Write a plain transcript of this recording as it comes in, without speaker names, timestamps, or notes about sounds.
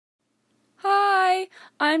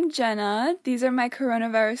I'm Jenna. These are my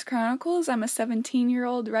coronavirus chronicles. I'm a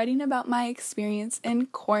 17-year-old writing about my experience in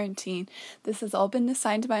quarantine. This has all been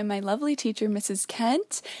assigned by my lovely teacher, Mrs.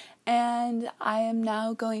 Kent, and I am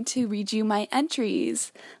now going to read you my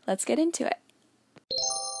entries. Let's get into it.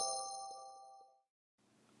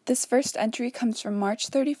 This first entry comes from March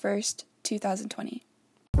 31st, 2020.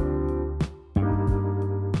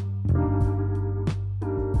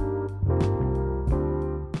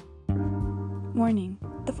 Warning.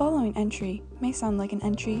 The following entry may sound like an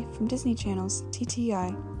entry from Disney Channel's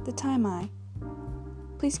TTI, The Time Eye.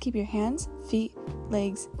 Please keep your hands, feet,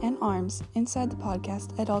 legs, and arms inside the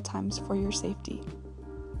podcast at all times for your safety.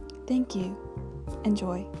 Thank you.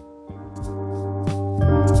 Enjoy.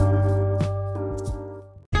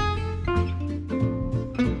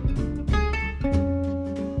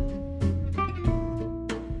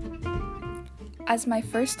 As my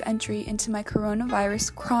first entry into my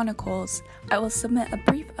coronavirus chronicles, I will submit a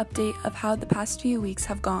brief update of how the past few weeks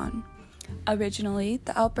have gone. Originally,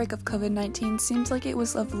 the outbreak of COVID-19 seems like it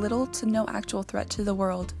was of little to no actual threat to the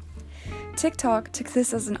world. TikTok took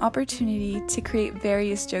this as an opportunity to create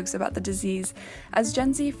various jokes about the disease, as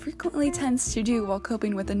Gen Z frequently tends to do while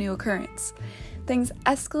coping with a new occurrence. Things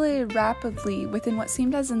escalated rapidly within what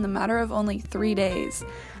seemed as in the matter of only 3 days.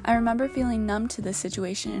 I remember feeling numb to this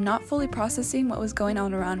situation and not fully processing what was going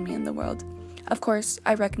on around me in the world. Of course,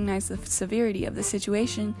 I recognized the severity of the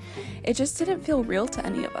situation. It just didn't feel real to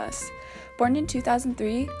any of us. Born in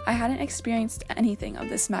 2003, I hadn't experienced anything of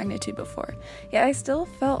this magnitude before, yet I still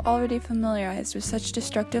felt already familiarized with such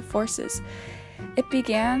destructive forces. It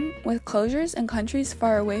began with closures in countries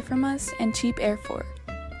far away from us and cheap airfare.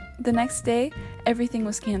 The next day, everything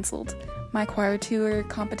was canceled. My choir tour,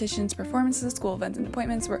 competitions, performances, school events, and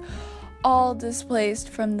appointments were all displaced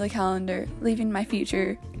from the calendar, leaving my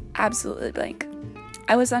future absolutely blank.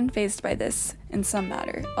 I was unfazed by this in some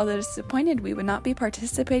matter, although disappointed we would not be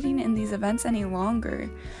participating in these events any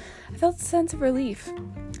longer. I felt a sense of relief,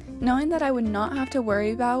 knowing that I would not have to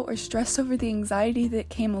worry about or stress over the anxiety that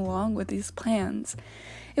came along with these plans.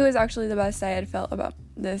 It was actually the best I had felt about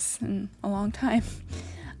this in a long time.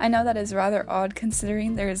 I know that is rather odd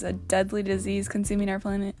considering there is a deadly disease consuming our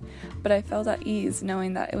planet, but I felt at ease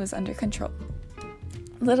knowing that it was under control.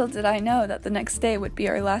 Little did I know that the next day would be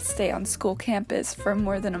our last day on school campus for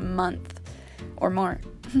more than a month, or more.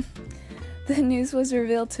 The news was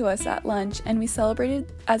revealed to us at lunch, and we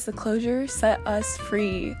celebrated as the closure set us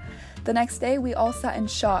free. The next day, we all sat in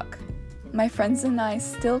shock, my friends and I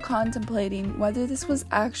still contemplating whether this was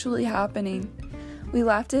actually happening. We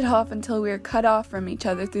laughed it off until we were cut off from each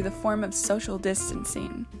other through the form of social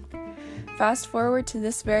distancing. Fast forward to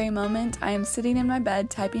this very moment, I am sitting in my bed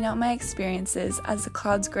typing out my experiences as the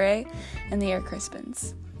clouds gray and the air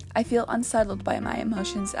crispens. I feel unsettled by my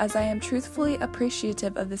emotions as I am truthfully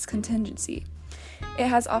appreciative of this contingency. It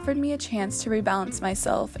has offered me a chance to rebalance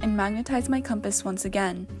myself and magnetize my compass once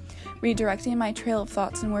again, redirecting my trail of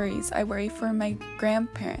thoughts and worries. I worry for my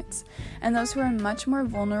grandparents and those who are much more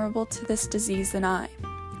vulnerable to this disease than I.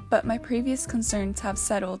 But my previous concerns have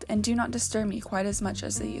settled and do not disturb me quite as much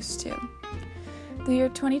as they used to. The year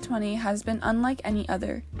 2020 has been unlike any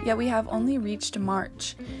other, yet we have only reached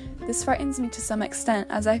March. This frightens me to some extent,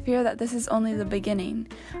 as I fear that this is only the beginning.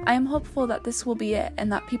 I am hopeful that this will be it,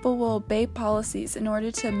 and that people will obey policies in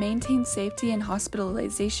order to maintain safety and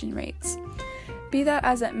hospitalization rates. Be that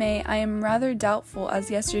as it may, I am rather doubtful,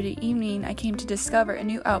 as yesterday evening I came to discover a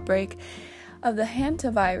new outbreak of the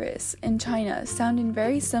hantavirus in China, sounding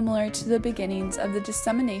very similar to the beginnings of the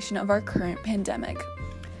dissemination of our current pandemic.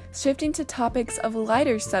 Shifting to topics of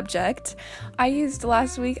lighter subject, I used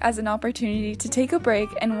last week as an opportunity to take a break,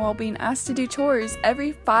 and while being asked to do chores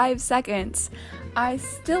every 5 seconds, I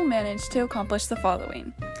still managed to accomplish the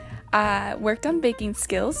following. I worked on baking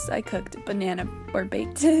skills. I cooked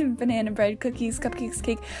baked banana bread, cookies, cupcakes,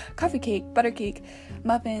 cake, coffee cake, butter cake,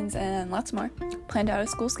 muffins, and lots more. Planned out a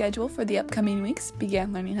school schedule for the upcoming weeks,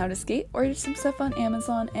 began learning how to skate, ordered some stuff on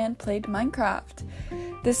Amazon, and played Minecraft.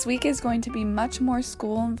 This week is going to be much more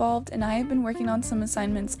school involved, and I have been working on some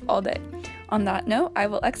assignments all day. On that note, I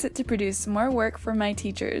will exit to produce more work for my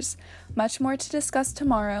teachers. Much more to discuss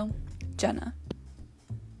tomorrow. Jenna.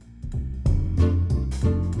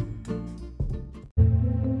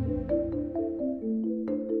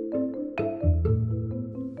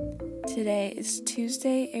 Today is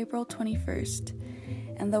Tuesday, April 21st,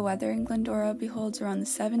 and the weather in Glendora beholds around the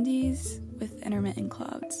 70s with intermittent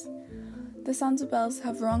clouds. The sounds of bells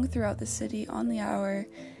have rung throughout the city on the hour,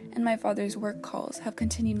 and my father's work calls have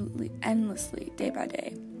continued endlessly day by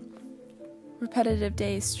day. Repetitive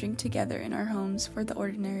days string together in our homes for the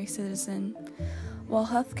ordinary citizen. while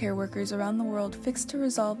healthcare workers around the world fix to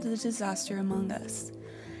resolve the disaster among us.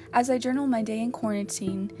 As I journal my day in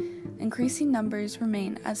quarantine, increasing numbers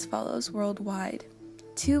remain as follows worldwide: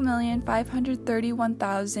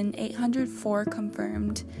 2,531,804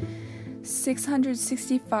 confirmed,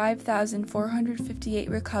 665,458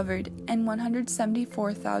 recovered, and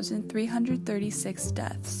 174,336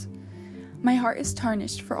 deaths. My heart is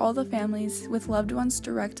tarnished for all the families with loved ones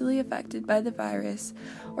directly affected by the virus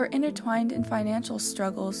or intertwined in financial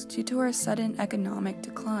struggles due to our sudden economic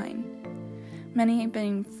decline. Many have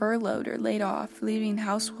been furloughed or laid off, leaving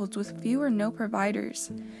households with few or no providers.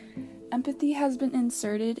 Empathy has been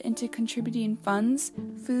inserted into contributing funds,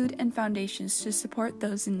 food, and foundations to support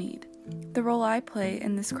those in need. The role I play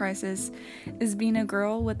in this crisis is being a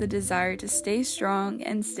girl with the desire to stay strong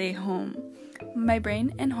and stay home. My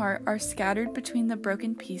brain and heart are scattered between the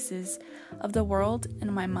broken pieces of the world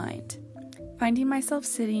and my mind, finding myself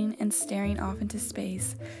sitting and staring off into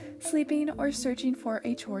space, sleeping or searching for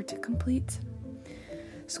a chore to complete.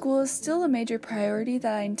 School is still a major priority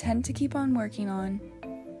that I intend to keep on working on,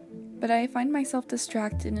 but I find myself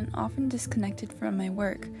distracted and often disconnected from my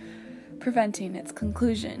work, preventing its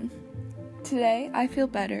conclusion. Today, I feel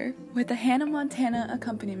better, with a Hannah Montana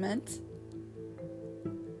accompaniment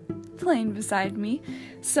playing beside me,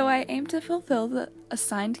 so I aim to fulfill the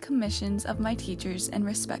assigned commissions of my teachers and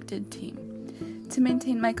respected team. To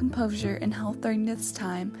maintain my composure and health during this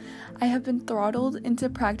time, I have been throttled into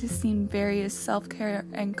practicing various self-care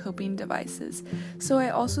and coping devices, so I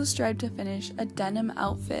also strive to finish a denim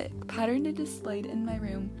outfit patterned and displayed in my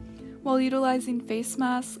room, while utilizing face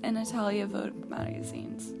masks and Italia Vogue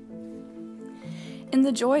magazines. In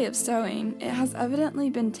the joy of sewing, it has evidently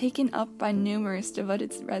been taken up by numerous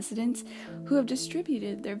devoted residents who have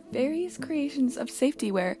distributed their various creations of safety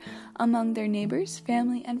wear among their neighbors,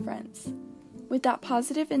 family, and friends. With that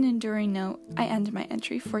positive and enduring note, I end my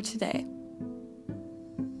entry for today.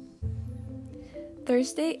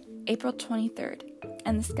 Thursday, April 23rd,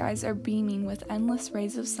 and the skies are beaming with endless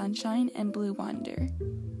rays of sunshine and blue wonder.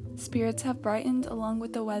 Spirits have brightened along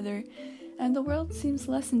with the weather, and the world seems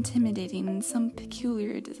less intimidating in some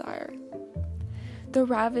peculiar desire. Though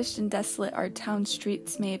ravished and desolate our town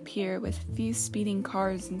streets may appear with few speeding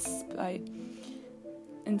cars in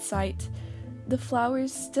sight, the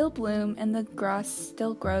flowers still bloom and the grass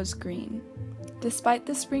still grows green. Despite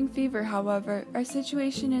the spring fever, however, our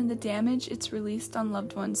situation and the damage it's released on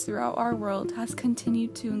loved ones throughout our world has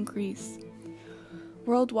continued to increase.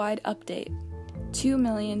 Worldwide update: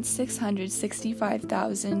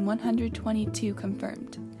 2,665,122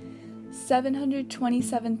 confirmed,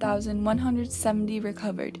 727,170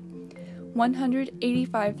 recovered,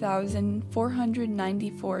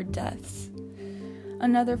 185,494 deaths.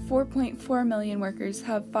 Another 4.4 million workers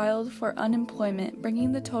have filed for unemployment,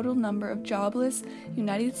 bringing the total number of jobless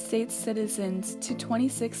United States citizens to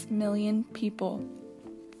 26 million people.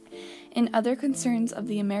 In other concerns of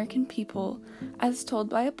the American people, as told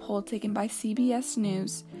by a poll taken by CBS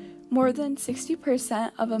News, more than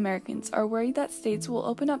 60% of Americans are worried that states will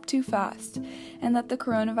open up too fast and that the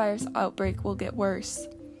coronavirus outbreak will get worse.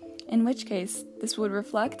 In which case, this would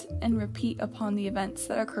reflect and repeat upon the events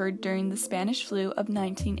that occurred during the Spanish flu of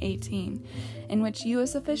 1918, in which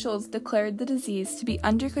U.S. officials declared the disease to be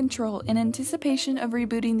under control in anticipation of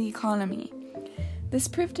rebooting the economy. This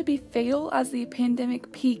proved to be fatal as the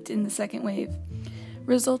pandemic peaked in the second wave,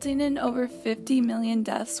 resulting in over 50 million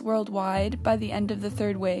deaths worldwide by the end of the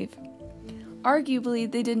third wave. Arguably,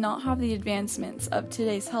 they did not have the advancements of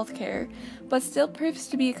today's healthcare, but still proves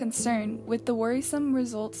to be a concern with the worrisome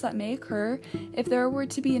results that may occur if there were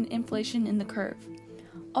to be an inflation in the curve.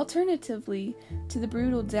 Alternatively to the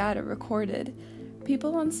brutal data recorded,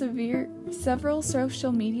 people on several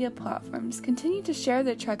social media platforms continue to share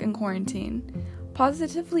their trek in quarantine,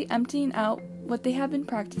 positively emptying out what they have been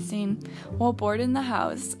practicing while bored in the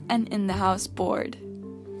house and in the house bored.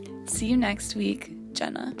 See you next week,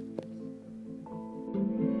 Jenna.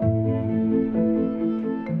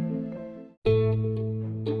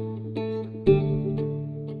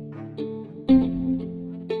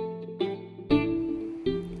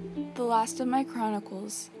 The last of my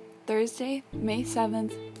chronicles, Thursday, May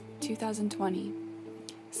 7th, 2020.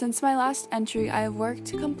 Since my last entry, I have worked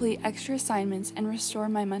to complete extra assignments and restore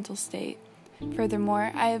my mental state.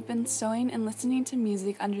 Furthermore, I have been sewing and listening to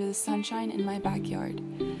music under the sunshine in my backyard,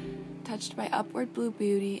 touched by upward blue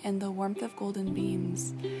beauty and the warmth of golden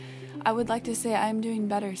beams. I would like to say I am doing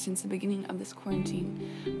better since the beginning of this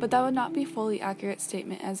quarantine, but that would not be a fully accurate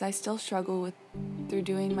statement as I still struggle through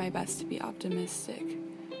doing my best to be optimistic.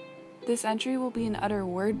 This entry will be an utter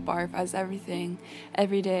word barf as everything,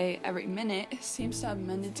 every day, every minute, seems to have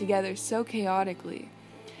mended together so chaotically.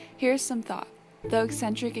 Here's some thought. Though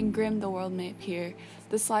eccentric and grim the world may appear,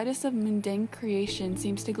 the slightest of mundane creation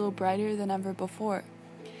seems to glow brighter than ever before.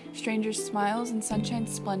 Strangers' smiles and sunshine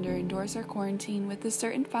splendor endorse our quarantine with the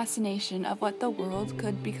certain fascination of what the world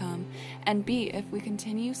could become and be if we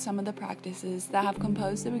continue some of the practices that have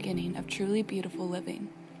composed the beginning of truly beautiful living.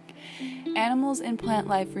 Animals and plant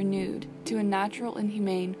life renewed to a natural and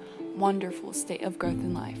humane, wonderful state of growth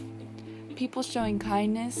in life. People showing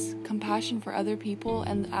kindness, compassion for other people,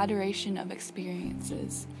 and the adoration of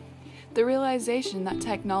experiences. The realization that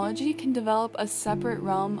technology can develop a separate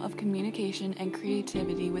realm of communication and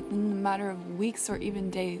creativity within the matter of weeks or even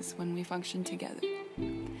days when we function together.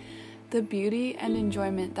 The beauty and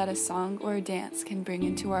enjoyment that a song or a dance can bring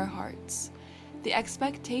into our hearts. The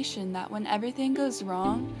expectation that when everything goes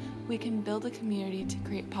wrong, we can build a community to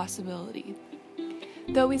create possibility.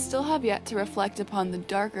 Though we still have yet to reflect upon the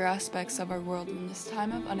darker aspects of our world in this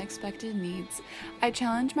time of unexpected needs, I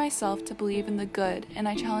challenge myself to believe in the good, and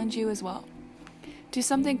I challenge you as well. Do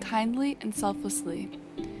something kindly and selflessly.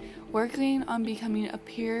 Working on becoming a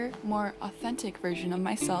pure, more authentic version of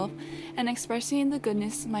myself and expressing the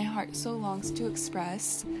goodness my heart so longs to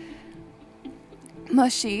express.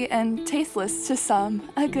 Mushy and tasteless to some,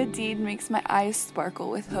 a good deed makes my eyes sparkle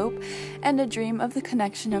with hope and a dream of the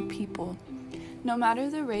connection of people. No matter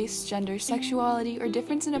the race, gender, sexuality, or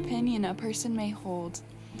difference in opinion a person may hold.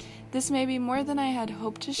 This may be more than I had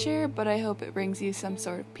hoped to share, but I hope it brings you some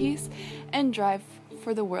sort of peace and drive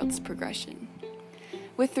for the world's progression.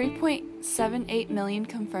 With 3.78 million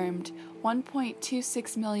confirmed,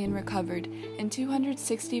 1.26 million recovered, and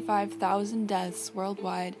 265,000 deaths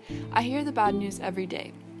worldwide, I hear the bad news every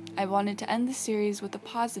day. I wanted to end the series with a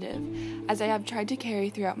positive, as I have tried to carry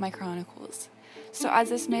throughout my chronicles. So as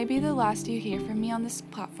this may be the last you hear from me on this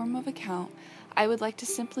platform of account, I would like to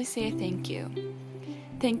simply say a thank you.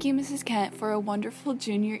 Thank you, Mrs. Kent, for a wonderful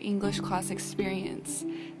junior English class experience.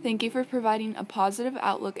 Thank you for providing a positive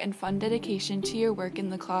outlook and fun dedication to your work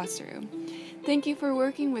in the classroom. Thank you for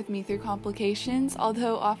working with me through complications,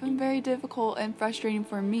 although often very difficult and frustrating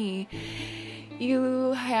for me.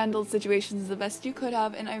 You handled situations the best you could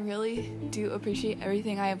have, and I really do appreciate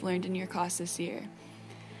everything I have learned in your class this year.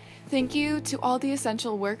 Thank you to all the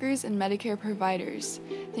essential workers and Medicare providers.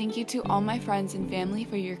 Thank you to all my friends and family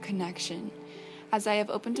for your connection. As I have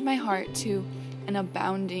opened my heart to an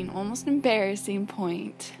abounding, almost embarrassing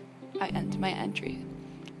point, I end my entry.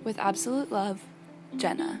 With absolute love,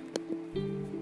 Jenna.